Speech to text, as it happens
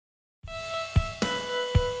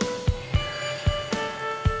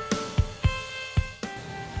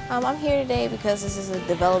I'm here today because this is a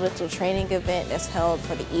developmental training event that's held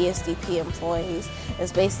for the ESDP employees.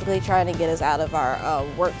 It's basically trying to get us out of our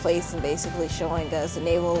workplace and basically showing us the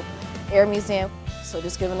Naval Air Museum. So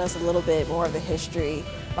just giving us a little bit more of the history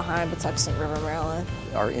behind Patuxent River, Maryland.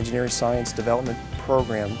 Our engineering science development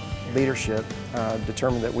program leadership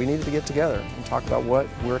determined that we needed to get together and talk about what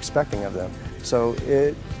we're expecting of them. So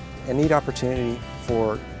a neat opportunity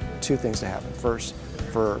for two things to happen. First,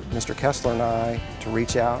 for Mr. Kessler and I to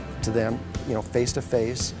reach out to them, face to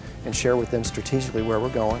face, and share with them strategically where we're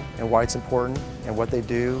going and why it's important and what they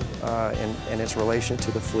do and its relation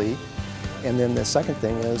to the fleet. And then the second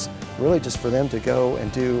thing is really just for them to go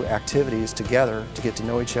and do activities together to get to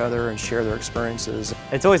know each other and share their experiences.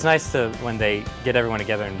 It's always nice when they get everyone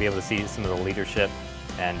together and be able to see some of the leadership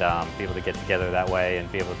and be able to get together that way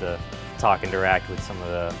and be able to talk and interact with some of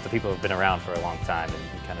the people who have been around for a long time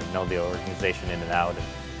and kind of know the organization in and out, and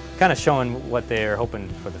kind of showing what they're hoping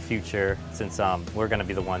for the future. Since we're going to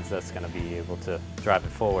be the ones that's going to be able to drive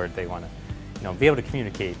it forward, they want to be able to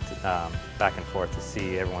communicate back and forth to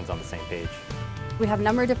see everyone's on the same page. We have a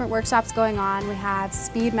number of different workshops going on. We have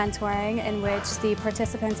speed mentoring, in which the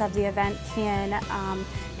participants of the event can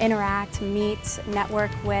interact, meet,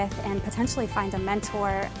 network with, and potentially find a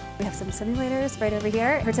mentor. We have some simulators right over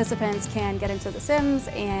here. Participants can get into the sims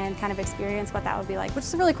and kind of experience what that would be like, which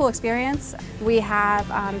is a really cool experience. We have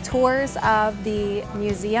tours of the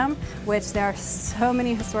museum, which there are so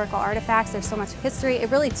many historical artifacts, there's so much history.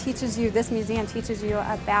 It really teaches you, this museum teaches you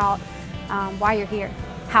about why you're here,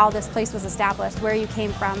 how this place was established, where you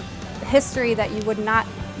came from, history that you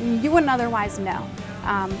wouldn't otherwise know.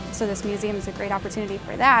 So this museum is a great opportunity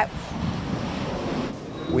for that.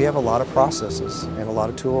 We have a lot of processes and a lot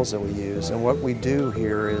of tools that we use, and what we do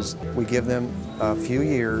here is we give them a few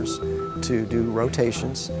years to do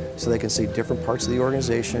rotations so they can see different parts of the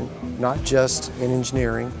organization, not just in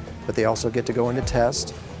engineering, but they also get to go into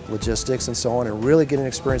test, logistics and so on, and really get an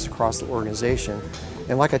experience across the organization.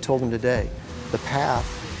 And like I told them today, the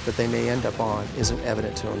path that they may end up on isn't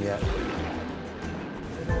evident to them yet.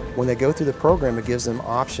 When they go through the program, it gives them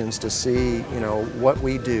options to see, what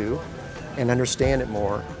we do and understand it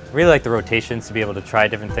more. I really like the rotations, to be able to try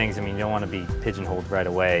different things. I mean, you don't want to be pigeonholed right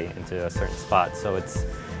away into a certain spot, so it's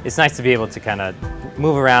nice to be able to kind of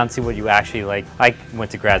move around, see what you actually like. I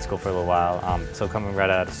went to grad school for a little while, so coming right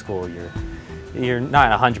out of school, you're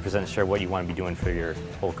not 100% sure what you want to be doing for your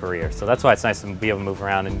whole career. So that's why it's nice to be able to move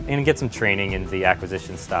around and get some training in the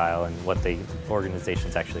acquisition style and what the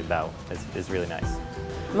organization's actually about. Is really nice.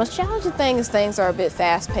 The most challenging thing is things are a bit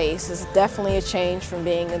fast-paced. It's definitely a change from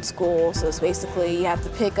being in school. So it's basically you have to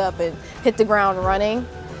pick up and hit the ground running.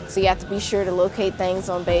 So you have to be sure to locate things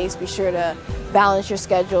on base, be sure to balance your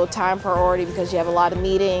schedule, time priority, because you have a lot of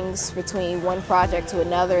meetings between one project to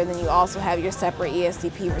another, and then you also have your separate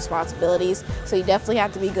ESDP responsibilities. So you definitely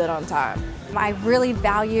have to be good on time. I really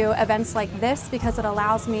value events like this because it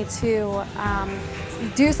allows me to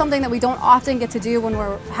do something that we don't often get to do when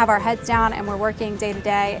we have our heads down and we're working day to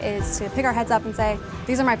day, is to pick our heads up and say,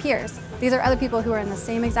 these are my peers. These are other people who are in the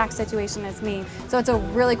same exact situation as me. So it's a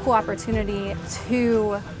really cool opportunity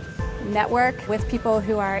to network with people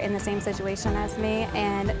who are in the same situation as me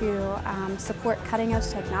and to support cutting-edge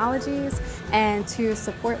technologies and to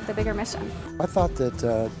support the bigger mission. I thought that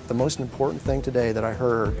the most important thing today that I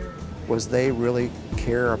heard was they really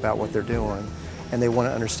care about what they're doing and they want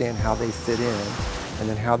to understand how they fit in and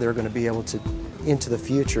then how they're going to be able to, into the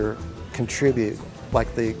future, contribute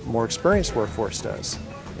like the more experienced workforce does.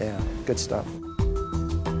 Yeah, good stuff.